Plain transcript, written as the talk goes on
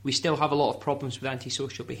We still have a lot of problems with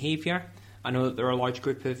antisocial behaviour. I know that there are a large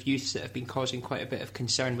group of youths that have been causing quite a bit of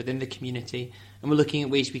concern within the community, and we're looking at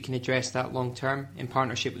ways we can address that long term in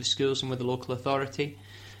partnership with schools and with the local authority.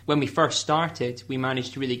 When we first started, we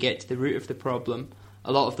managed to really get to the root of the problem.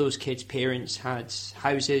 A lot of those kids' parents had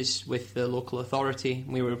houses with the local authority,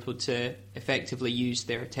 and we were able to effectively use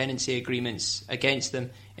their tenancy agreements against them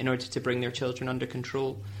in order to bring their children under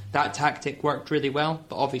control. That tactic worked really well,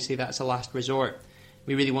 but obviously that's a last resort.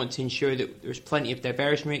 We really want to ensure that there's plenty of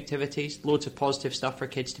diversionary activities, loads of positive stuff for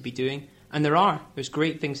kids to be doing. And there's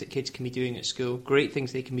great things that kids can be doing at school, great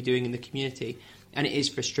things they can be doing in the community. And it is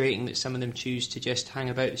frustrating that some of them choose to just hang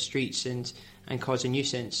about the streets and cause a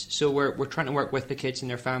nuisance. So we're trying to work with the kids and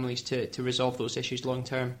their families to resolve those issues long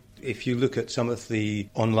term. If you look at some of the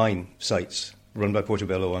online sites run by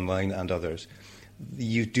Portobello Online and others,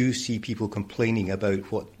 you do see people complaining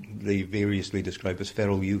about what they variously describe as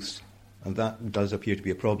feral youths. And that does appear to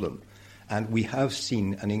be a problem. And we have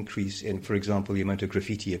seen an increase in, for example, the amount of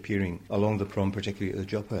graffiti appearing along the prom, particularly at the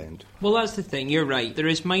Joppa end. Well, that's the thing. You're right. There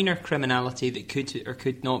is minor criminality that could or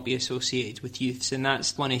could not be associated with youths, and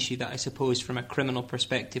that's one issue that I suppose from a criminal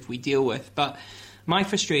perspective we deal with. But my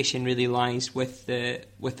frustration really lies with the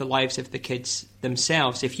lives of the kids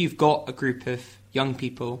themselves. If you've got a group of young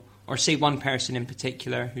people, or say one person in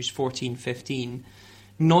particular who's 14, 15,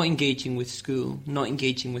 not engaging with school, not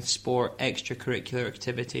engaging with sport, extracurricular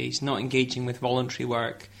activities, not engaging with voluntary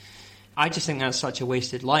work, I just think that's such a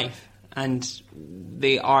wasted life. And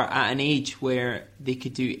they are at an age where they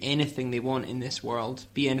could do anything they want in this world,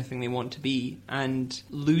 be anything they want to be, and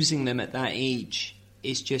losing them at that age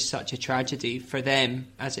is just such a tragedy for them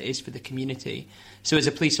as it is for the community. So as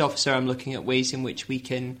a police officer, I'm looking at ways in which we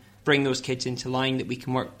can bring those kids into line, that we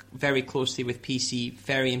can work very closely with PC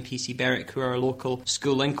Ferry and PC Berwick, who are our local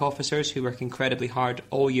school link officers who work incredibly hard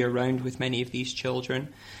all year round with many of these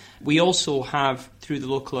children. We also have, through the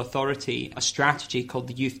local authority, a strategy called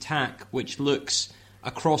the Youth TAC, which looks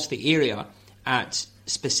across the area at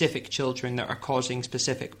specific children that are causing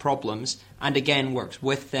specific problems, and again works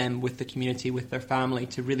with them, with the community, with their family,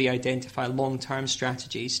 to really identify long-term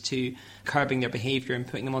strategies to curbing their behaviour and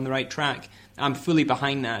putting them on the right track. I'm fully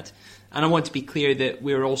behind that. And I want to be clear that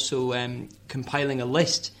we're also compiling a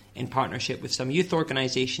list in partnership with some youth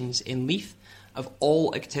organisations in Leith of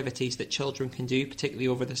all activities that children can do, particularly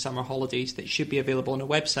over the summer holidays, that should be available on a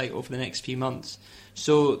website over the next few months.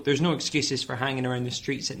 So there's no excuses for hanging around the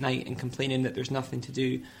streets at night and complaining that there's nothing to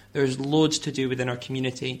do. There's loads to do within our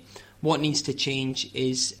community. What needs to change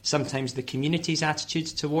is sometimes the community's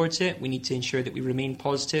attitudes towards it. We need to ensure that we remain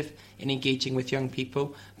positive in engaging with young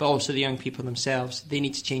people, but also the young people themselves. They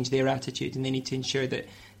need to change their attitude, and they need to ensure that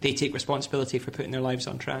they take responsibility for putting their lives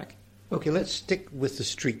on track. OK, let's stick with the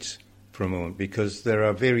streets for a moment, because there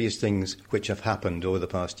are various things which have happened over the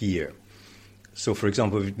past year. So, for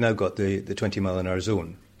example, we've now got the 20-mile-an-hour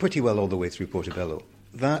zone, pretty well all the way through Portobello.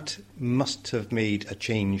 That must have made a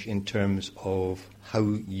change in terms of how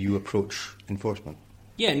you approach enforcement.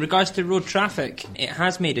 Yeah, in regards to road traffic, it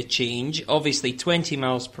has made a change. Obviously, 20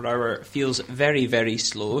 miles per hour feels very, very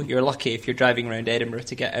slow. You're lucky if you're driving around Edinburgh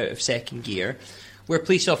to get out of second gear. We're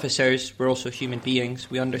police officers, we're also human beings.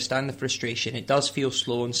 We understand the frustration. It does feel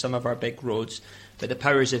slow on some of our big roads, but the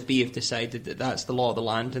powers of be have decided that that's the law of the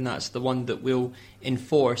land, and that's the one that we'll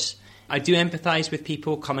enforce. I do empathise with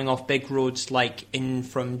people coming off big roads like in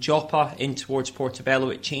from Joppa in towards Portobello.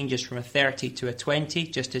 It changes from a 30 to a 20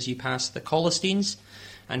 just as you pass the Collistines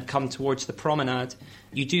and come towards the promenade.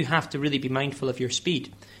 You do have to really be mindful of your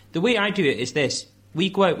speed. The way I do it is this. We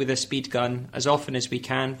go out with a speed gun as often as we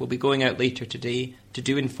can. We'll be going out later today to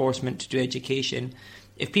do enforcement, to do education.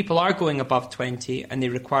 If people are going above 20 and they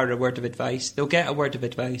require a word of advice, they'll get a word of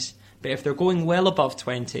advice. But if they're going well above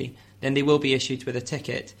 20, then they will be issued with a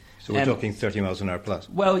ticket. So we're talking 30 miles an hour plus?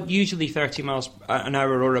 Well, usually 30 miles an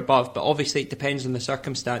hour or above, but obviously it depends on the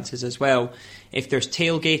circumstances as well. If there's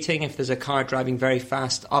tailgating, if there's a car driving very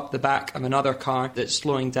fast up the back of another car that's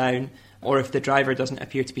slowing down, or if the driver doesn't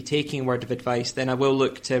appear to be taking a word of advice, then I will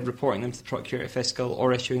look to reporting them to the Procurator Fiscal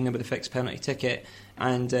or issuing them with a fixed penalty ticket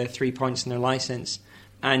and 3 points in their licence.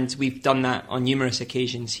 And we've done that on numerous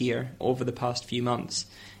occasions here over the past few months.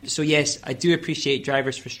 So yes, I do appreciate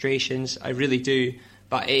drivers' frustrations, I really do,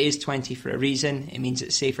 but it is 20 for a reason. It means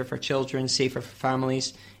it's safer for children, safer for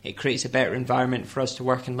families. It creates a better environment for us to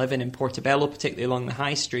work and live in Portobello, particularly along the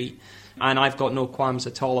high street. And I've got no qualms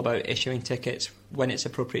at all about issuing tickets when it's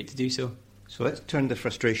appropriate to do so. So let's turn the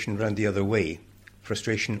frustration round the other way,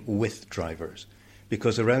 frustration with drivers.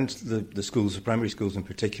 Because around the schools, the primary schools in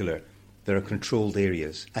particular, there are controlled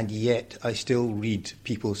areas. And yet I still read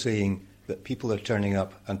people saying that people are turning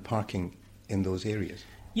up and parking in those areas.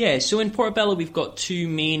 Yeah, so in Portobello we've got two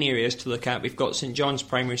main areas to look at. We've got St John's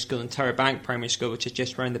Primary School and Tower Bank Primary School, which is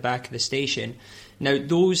just round the back of the station. Now,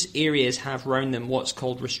 those areas have round them what's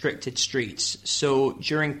called restricted streets. So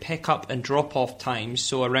during pick-up and drop-off times,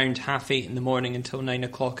 so around 8:30 in the morning until 9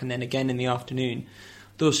 o'clock and then again in the afternoon,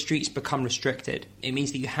 those streets become restricted. It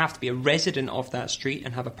means that you have to be a resident of that street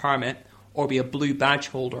and have a permit, or be a blue badge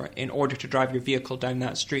holder in order to drive your vehicle down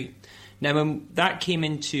that street. Now, when that came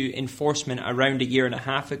into enforcement around a year and a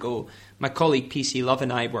half ago, my colleague PC Love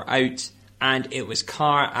and I were out, and it was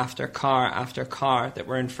car after car after car that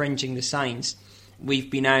were infringing the signs.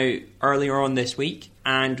 We've been out earlier on this week,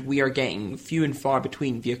 and we are getting few and far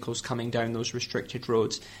between vehicles coming down those restricted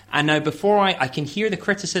roads. And now, before I can hear the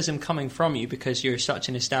criticism coming from you because you're such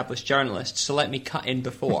an established journalist, so let me cut in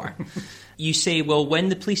before. You say, well, when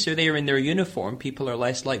the police are there in their uniform, people are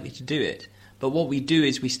less likely to do it. But what we do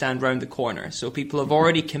is we stand round the corner. So people have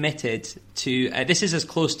already committed to... this is as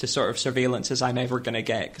close to sort of surveillance as I'm ever going to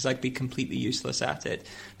get, because I'd be completely useless at it.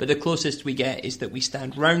 But the closest we get is that we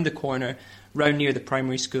stand round the corner, round near the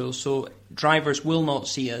primary school. So drivers will not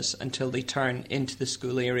see us until they turn into the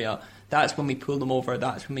school area. That's when we pull them over.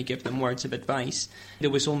 That's when we give them words of advice.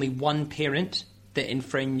 There was only one parent that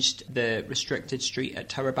infringed the restricted street at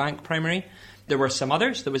Tower Bank Primary. There were some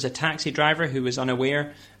others. There was a taxi driver who was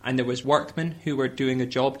unaware, and there was workmen who were doing a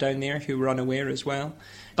job down there who were unaware as well.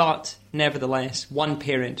 But nevertheless, one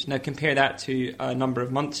parent. Now compare that to a number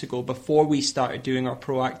of months ago, before we started doing our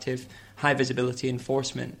proactive high visibility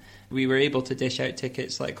enforcement. We were able to dish out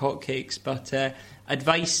tickets like hotcakes, but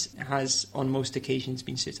advice has on most occasions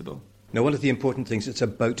been suitable. Now, one of the important things that's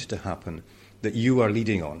about to happen that you are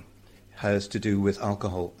leading on has to do with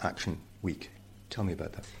Alcohol Action Week. Tell me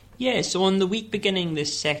about that. Yeah, so on the week beginning the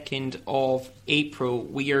 2nd of April,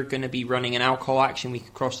 we are going to be running an Alcohol Action Week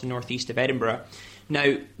across the northeast of Edinburgh.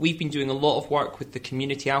 Now, we've been doing a lot of work with the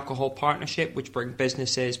Community Alcohol Partnership, which bring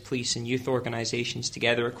businesses, police and youth organisations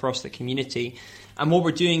together across the community. And what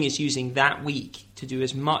we're doing is using that week to do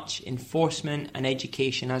as much enforcement and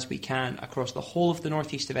education as we can across the whole of the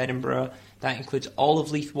northeast of Edinburgh. That includes all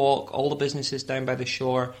of Leith Walk, all the businesses down by the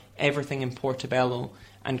shore, everything in Portobello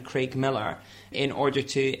and Craigmillar, in order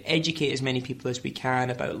to educate as many people as we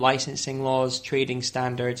can about licensing laws, trading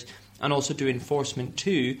standards, and also do enforcement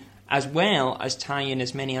too, as well as tie in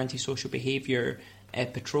as many antisocial behaviour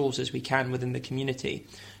patrols as we can within the community.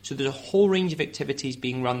 So there's a whole range of activities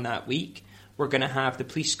being run that week. We're going to have the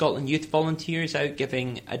Police Scotland youth volunteers out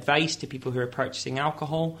giving advice to people who are purchasing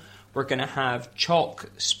alcohol. We're going to have chalk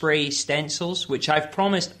spray stencils, which I've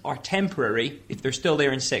promised are temporary. If they're still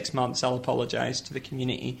there in 6 months, I'll apologise to the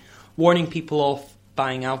community. Warning people off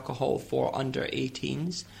buying alcohol for under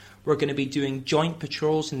 18s. We're going to be doing joint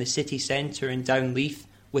patrols in the city centre in Downleith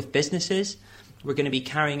with businesses. We're going to be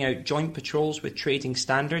carrying out joint patrols with trading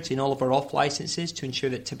standards in all of our off licences to ensure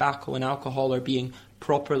that tobacco and alcohol are being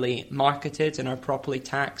properly marketed and are properly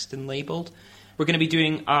taxed and labelled. We're going to be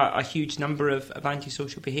doing a huge number of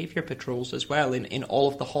antisocial behaviour patrols as well in all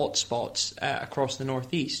of the hot spots across the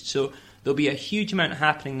northeast. So there'll be a huge amount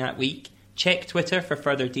happening that week. Check Twitter for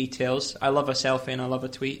further details. I love a selfie and I love a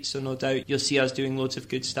tweet, so no doubt you'll see us doing loads of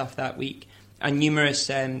good stuff that week. And numerous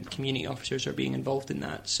community officers are being involved in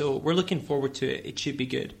that. So we're looking forward to it. It should be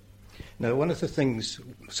good. Now, one of the things,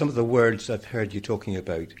 some of the words I've heard you talking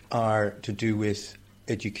about are to do with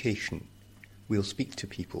education. We'll speak to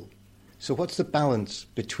people. So what's the balance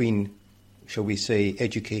between, shall we say,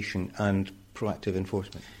 education and proactive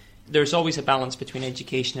enforcement? There's always a balance between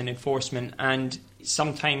education and enforcement, and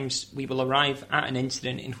sometimes we will arrive at an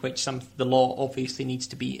incident in which the law obviously needs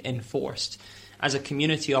to be enforced. As a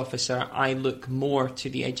community officer, I look more to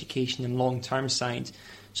the education and long-term side.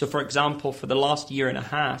 So, for example, for the last year and a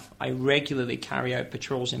half, I regularly carry out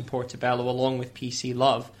patrols in Portobello along with PC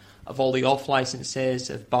Love of all the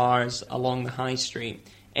off-licences, of bars along the high street,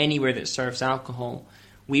 anywhere that serves alcohol.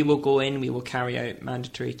 We will go in, we will carry out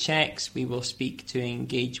mandatory checks, we will speak to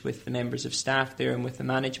engage with the members of staff there and with the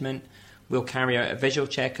management. We'll carry out a visual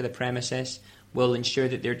check of the premises. We'll ensure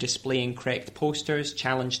that they're displaying correct posters,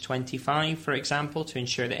 Challenge 25, for example, to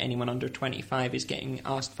ensure that anyone under 25 is getting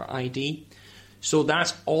asked for ID. So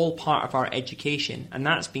that's all part of our education, and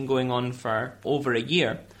that's been going on for over a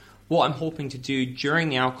year. What I'm hoping to do during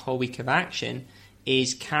the Alcohol Week of Action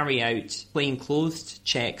is carry out plainclothes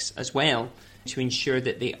checks as well to ensure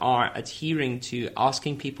that they are adhering to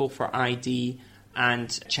asking people for ID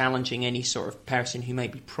and challenging any sort of person who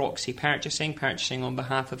might be proxy purchasing on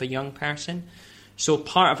behalf of a young person. So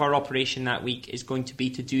part of our operation that week is going to be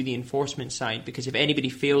to do the enforcement side, because if anybody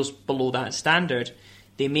fails below that standard,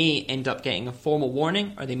 they may end up getting a formal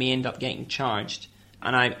warning or they may end up getting charged.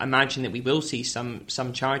 And I imagine that we will see some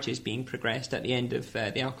charges being progressed at the end of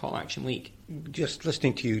the Alcohol Action Week. Just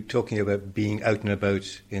listening to you talking about being out and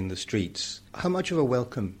about in the streets, how much of a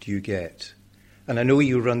welcome do you get? And I know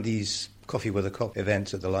you run these Coffee with a Cop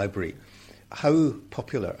events at the library. How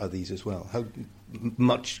popular are these as well? How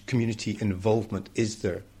much community involvement is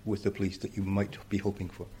there with the police that you might be hoping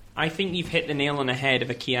for? I think you've hit the nail on the head of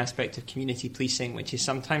a key aspect of community policing, which is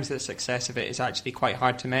sometimes the success of it is actually quite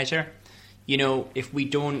hard to measure. You know, if we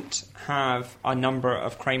don't have a number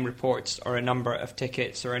of crime reports or a number of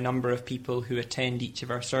tickets or a number of people who attend each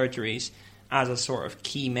of our surgeries as a sort of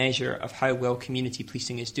key measure of how well community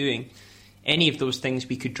policing is doing, any of those things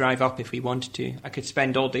we could drive up if we wanted to. I could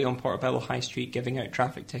spend all day on Portobello High Street giving out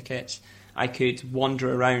traffic tickets. I could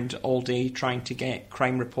wander around all day trying to get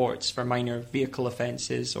crime reports for minor vehicle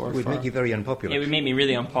offences. It would make you very unpopular. It would make me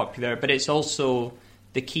really unpopular, but it's also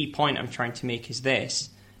the key point I'm trying to make is this.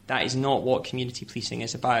 That is not what community policing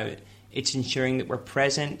is about. It's ensuring that we're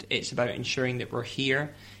present. It's about ensuring that we're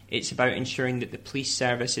here. It's about ensuring that the police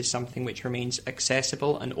service is something which remains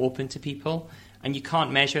accessible and open to people. And you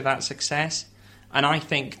can't measure that success. And I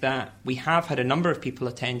think that we have had a number of people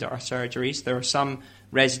attend our surgeries. There are some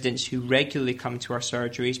residents who regularly come to our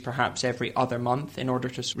surgeries, perhaps every other month, in order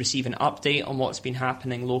to receive an update on what's been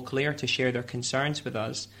happening locally or to share their concerns with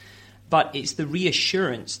us. But it's the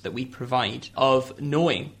reassurance that we provide of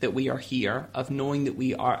knowing that we are here, of knowing that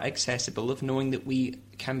we are accessible, of knowing that we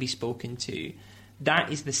can be spoken to.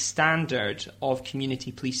 That is the standard of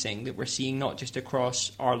community policing that we're seeing not just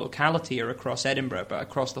across our locality or across Edinburgh, but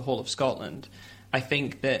across the whole of Scotland. I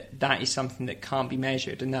think that that is something that can't be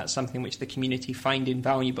measured, and that's something which the community find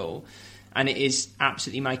invaluable. And it is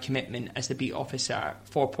absolutely my commitment as the beat officer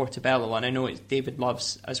for Portobello, and I know it's David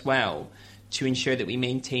Love's as well, to ensure that we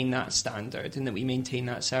maintain that standard and that we maintain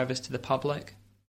that service to the public.